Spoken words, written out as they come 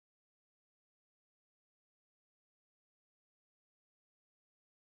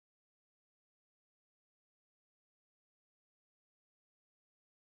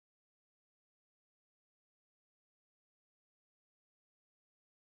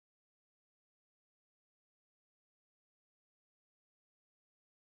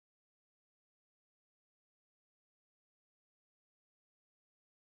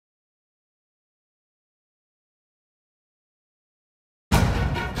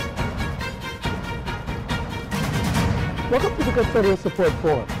Welcome to the Custodial Support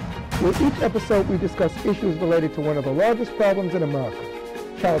Forum, where each episode we discuss issues related to one of the largest problems in America,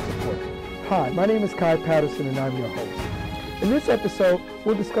 child support. Hi, my name is Kai Patterson and I'm your host. In this episode,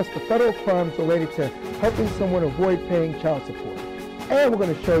 we'll discuss the federal crimes related to helping someone avoid paying child support. And we're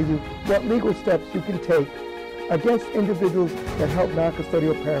going to show you what legal steps you can take against individuals that help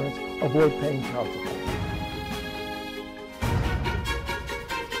non-custodial parents avoid paying child support.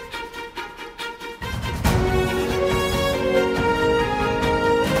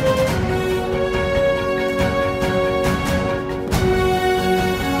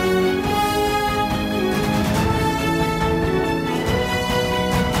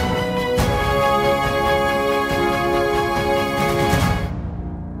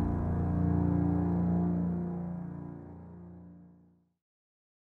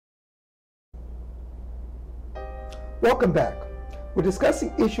 Welcome back. We're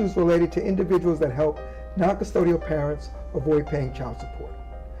discussing issues related to individuals that help non-custodial parents avoid paying child support.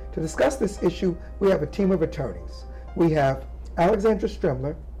 To discuss this issue, we have a team of attorneys. We have Alexandra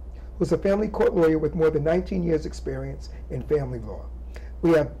Stremler, who's a family court lawyer with more than 19 years experience in family law.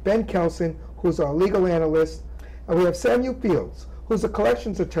 We have Ben Kelson, who's our legal analyst, and we have Samuel Fields, who's a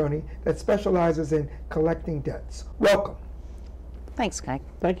collections attorney that specializes in collecting debts. Welcome. Thanks, Kai.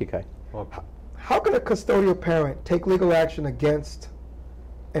 Thank you, Kai. Welcome. How can a custodial parent take legal action against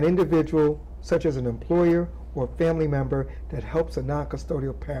an individual, such as an employer or family member, that helps a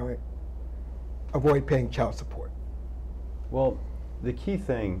non-custodial parent avoid paying child support? Well, the key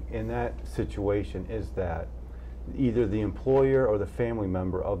thing in that situation is that either the employer or the family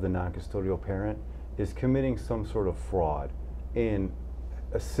member of the non-custodial parent is committing some sort of fraud in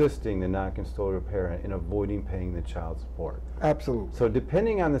assisting the non-custodial parent in avoiding paying the child support. Absolutely. So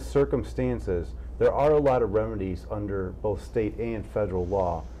depending on the circumstances, there are a lot of remedies under both state and federal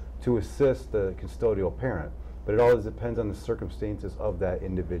law to assist the custodial parent, but it always depends on the circumstances of that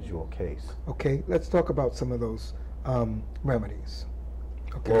individual case. Okay, let's talk about some of those remedies.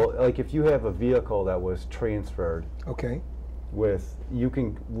 Okay. Well, like if you have a vehicle that was transferred, okay, you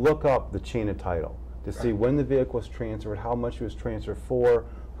can look up the chain of title to see when the vehicle was transferred, how much it was transferred for,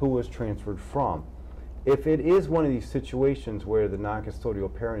 who was transferred from. If it is one of these situations where the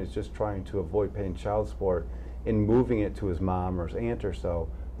non-custodial parent is just trying to avoid paying child support and moving it to his mom or his aunt or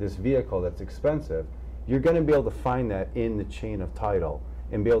so, this vehicle that's expensive, you're going to be able to find that in the chain of title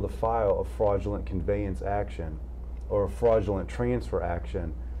and be able to file a fraudulent conveyance action or a fraudulent transfer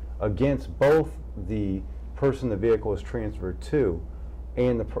action against both the person the vehicle is transferred to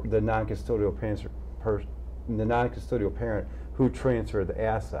and the non-custodial parent who transferred the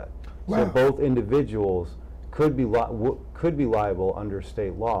asset. Wow. So both individuals could be liable under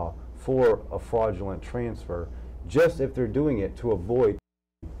state law for a fraudulent transfer, just if they're doing it to avoid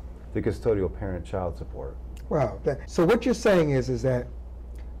the custodial parent child support. Wow. So what you're saying is that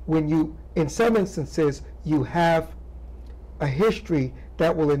when you, in some instances, you have a history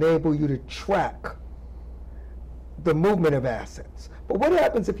that will enable you to track the movement of assets. But what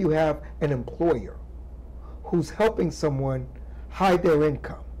happens if you have an employer who's helping someone hide their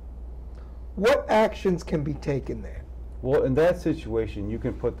income? What actions can be taken there? Well, in that situation, you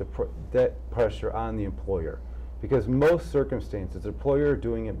can put that pressure on the employer, because most circumstances, the employer are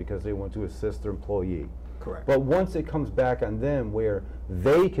doing it because they want to assist their employee. Correct. But once it comes back on them where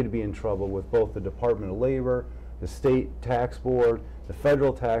they could be in trouble with both the Department of Labor, the state tax board, the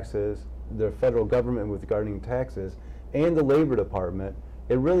federal taxes, the federal government with regarding taxes, and the Labor Department,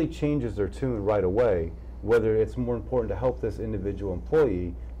 it really changes their tune right away, whether it's more important to help this individual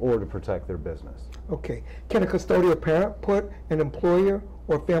employee or to protect their business. Okay. Can a custodial parent put an employer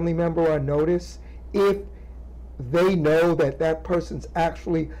or family member on notice if they know that that person's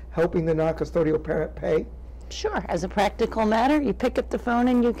actually helping the non-custodial parent pay? Sure. As a practical matter, you pick up the phone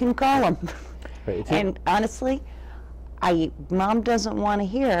and you can call them. Right. And honestly, Mom doesn't want to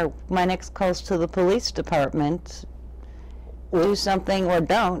hear my next call's to the police department. Do something or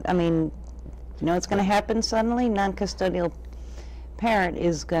don't. I mean, you know what's going to happen suddenly? Non-custodial parent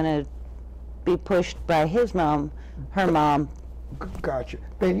is going to be pushed by his mom, her mom. Gotcha.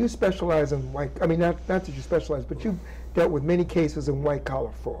 Ben, you specialize in white, I mean, not that you specialize, but you've dealt with many cases in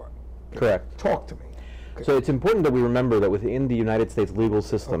white-collar fraud. Correct. Talk to me. Okay. So it's important that we remember that within the United States legal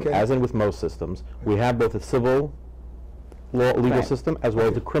system, as in with most systems, we have both a civil law legal system as well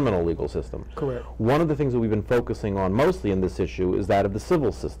as a criminal legal system. Correct. One of the things that we've been focusing on mostly in this issue is that of the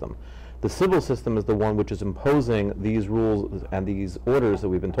civil system. The civil system is the one which is imposing these rules and these orders that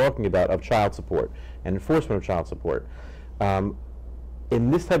we've been talking about of child support and enforcement of child support. In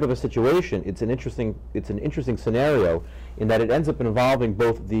this type of a situation, it's an interesting scenario in that it ends up involving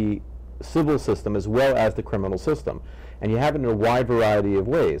both the civil system as well as the criminal system. And you have it in a wide variety of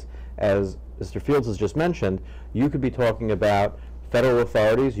ways. As Mr. Fields has just mentioned, you could be talking about federal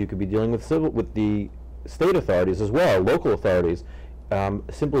authorities, you could be dealing with the state authorities as well, local authorities,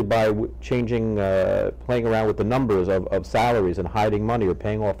 simply by changing, playing around with the numbers of salaries and hiding money or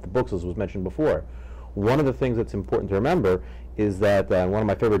paying off the books, as was mentioned before. One of the things that's important to remember is that, one of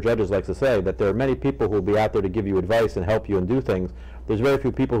my favorite judges likes to say, that there are many people who will be out there to give you advice and help you and do things. There's very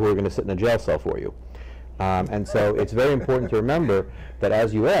few people who are going to sit in a jail cell for you. And so it's very important to remember that,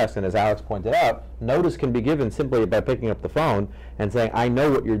 as you asked, and as Alex pointed out, notice can be given simply by picking up the phone and saying, I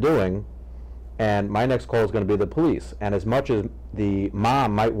know what you're doing, and my next call is going to be the police. And as much as the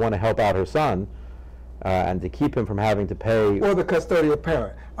mom might want to help out her son, and to keep him from having to pay... Or the custodial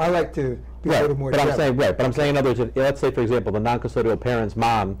parent. I like to be a little more... But I'm saying, in other words, let's say, for example, the non-custodial parent's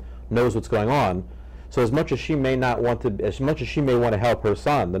mom knows what's going on, so as much as she may not want to, as much as she may want to help her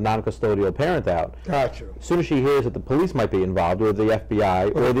son, the non-custodial parent out, gotcha. As soon as she hears that the police might be involved, or the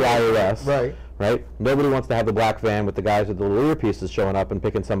FBI, or the IRS, right? Nobody wants to have the black van with the guys with the little earpieces showing up and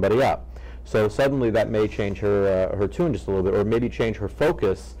picking somebody up. So suddenly that may change her her tune just a little bit, or maybe change her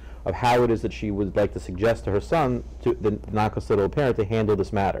focus of how it is that she would like to suggest to her son, to the non-custodial parent, to handle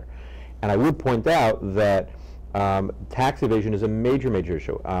this matter. And I would point out that tax evasion is a major, major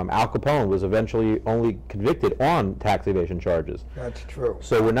issue. Al Capone was eventually only convicted on tax evasion charges. That's true.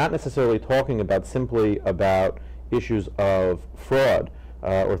 So we're not necessarily talking about simply about issues of fraud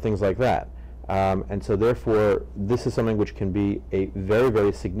or things like that. And so therefore, this is something which can be a very,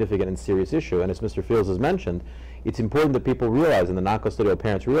 very significant and serious issue. And as Mr. Fields has mentioned, it's important that people realize, and the non-custodial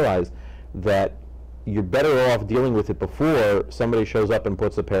parents realize, that you're better off dealing with it before somebody shows up and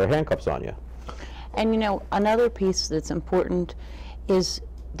puts a pair of handcuffs on you. And you know, another piece that's important is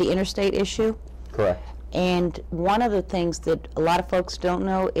the interstate issue. Correct. And one of the things that a lot of folks don't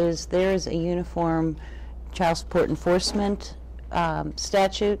know is there is a uniform child support enforcement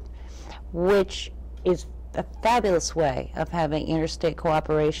statute, which is a fabulous way of having interstate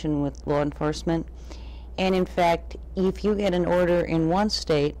cooperation with law enforcement. And in fact, if you get an order in one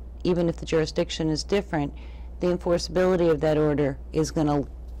state, even if the jurisdiction is different, the enforceability of that order is going to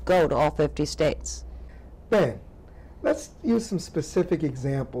go to all 50 states. Ben, let's use some specific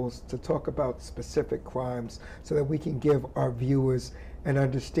examples to talk about specific crimes so that we can give our viewers an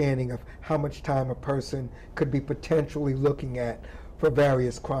understanding of how much time a person could be potentially looking at for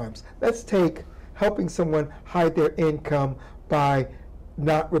various crimes. Let's take helping someone hide their income by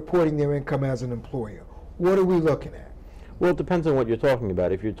not reporting their income as an employer. What are we looking at? Well, it depends on what you're talking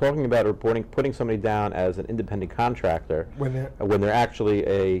about. If you're talking about putting somebody down as an independent contractor when they're actually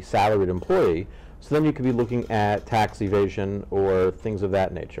a salaried employee, so then you could be looking at tax evasion or things of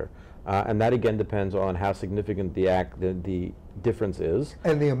that nature. And that again depends on how significant the difference is,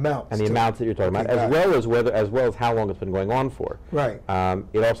 and the amounts, that you're talking about, as well as how long it's been going on for. Right.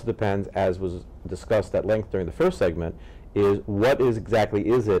 It also depends, as was discussed at length during the first segment, is what exactly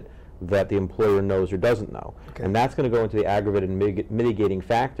is it that the employer knows or doesn't know. Okay. And that's going to go into the aggravated and mitigating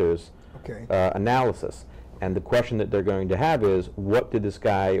factors analysis. And the question that they're going to have is, what did this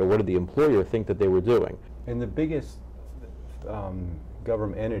guy or what did the employer think that they were doing? And the biggest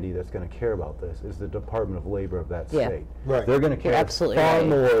government entity that's going to care about this is the Department of Labor of that state. Right. They're going to care far right.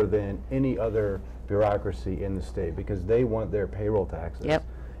 more than any other bureaucracy in the state, because they want their payroll taxes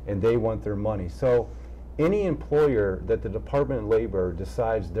and they want their money. So any employer that the Department of Labor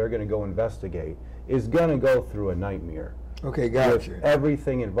decides they're going to go investigate is going to go through a nightmare. Okay, gotcha. With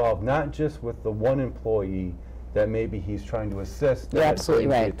everything involved, not just with the one employee that maybe he's trying to assist. You're absolutely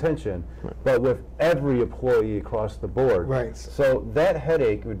right. Attention, but with every employee across the board. Right. So that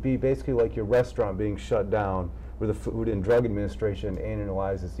headache would be basically like your restaurant being shut down, where the Food and Drug Administration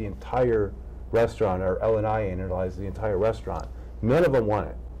analyzes the entire restaurant, or L&I analyzes the entire restaurant. None of them want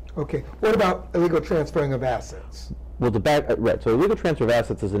it. Okay. What about illegal transferring of assets? Well, so illegal transfer of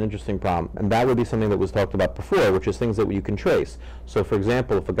assets is an interesting problem, and that would be something that was talked about before, which is things that you can trace. So, for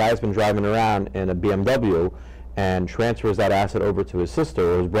example, if a guy's been driving around in a BMW and transfers that asset over to his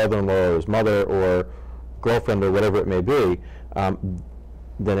sister or his brother-in-law or his mother or girlfriend or whatever it may be,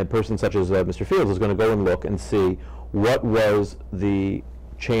 then a person such as Mr. Fields is going to go and look and see what was the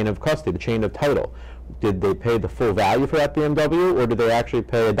chain of custody, the chain of title. Did they pay the full value for that BMW, or did they actually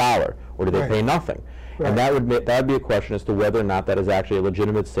pay $1, or did they pay nothing? Right. And that would be a question as to whether or not that is actually a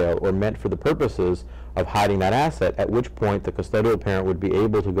legitimate sale or meant for the purposes of hiding that asset, at which point the custodial parent would be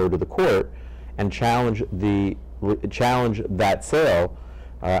able to go to the court and challenge that sale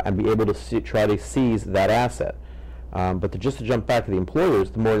and be able to try to seize that asset. But just to jump back to the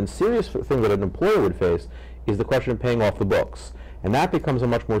employers, the more serious thing that an employer would face is the question of paying off the books. And that becomes a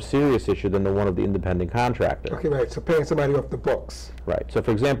much more serious issue than the one of the independent contractor. Okay, right, so paying somebody off the books. Right. So, for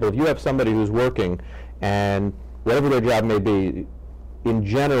example, if you have somebody who's working and whatever their job may be, in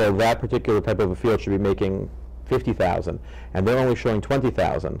general, that particular type of a field should be making $50,000, and they're only showing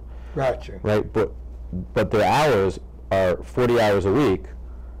 $20,000. Gotcha. Right. But their hours are 40 hours a week.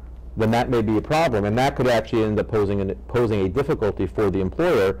 Then that may be a problem, and that could actually end up posing a difficulty for the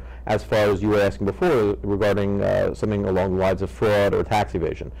employer, as far as you were asking before regarding something along the lines of fraud or tax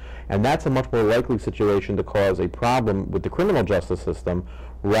evasion. And that's a much more likely situation to cause a problem with the criminal justice system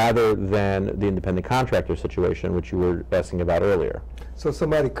rather than the independent contractor situation, which you were asking about earlier. So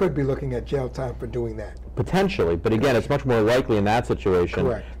somebody could be looking at jail time for doing that. Potentially, but again, it's much more likely in that situation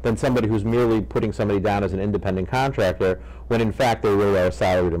Correct. than somebody who's merely putting somebody down as an independent contractor when in fact they really are a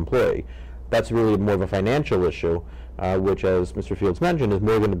salaried employee. That's really more of a financial issue, which, as Mr. Fields mentioned, is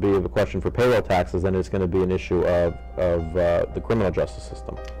more going to be of a question for payroll taxes than it's going to be an issue of the criminal justice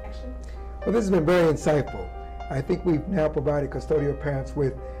system. Well, this has been very insightful. I think we've now provided custodial parents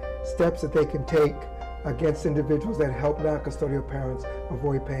with steps that they can take against individuals that help non-custodial parents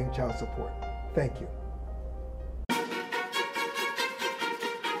avoid paying child support. Thank you.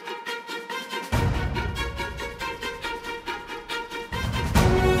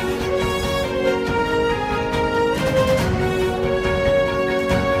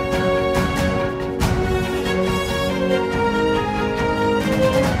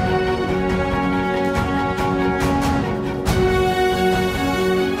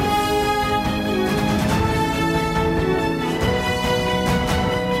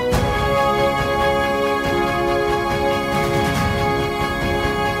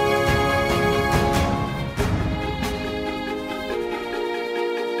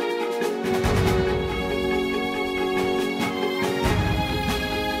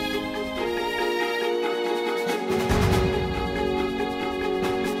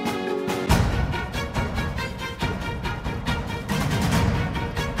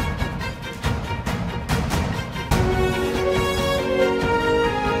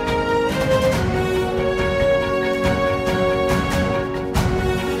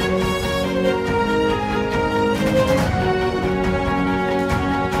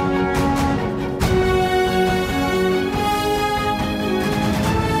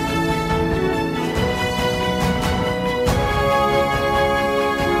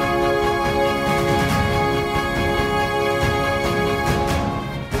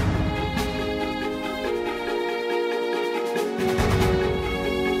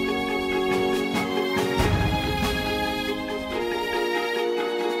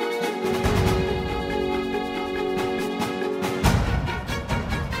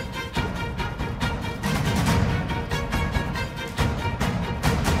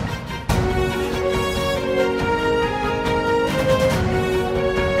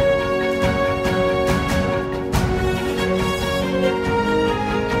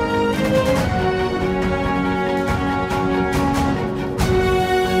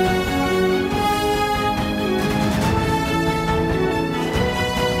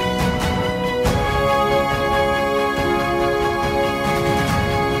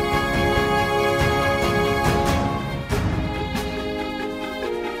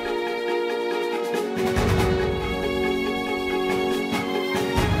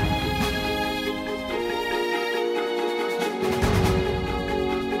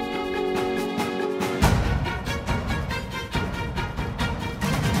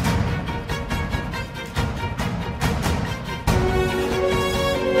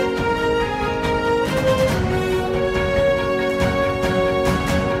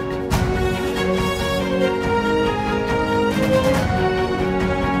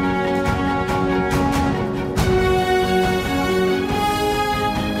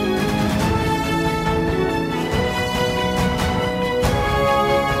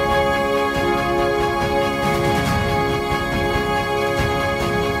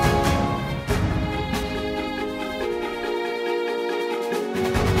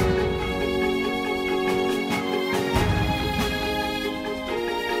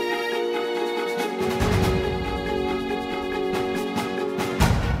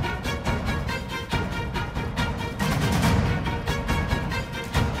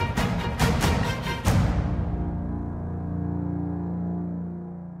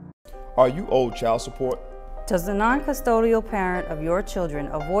 Are you owed child support? Does the non-custodial parent of your children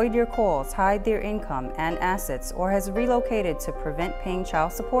avoid your calls, hide their income and assets, or has relocated to prevent paying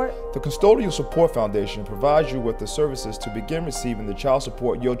child support? The Custodial Support Foundation provides you with the services to begin receiving the child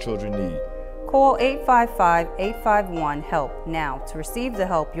support your children need. Call 855-851-HELP now to receive the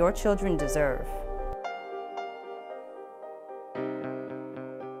help your children deserve.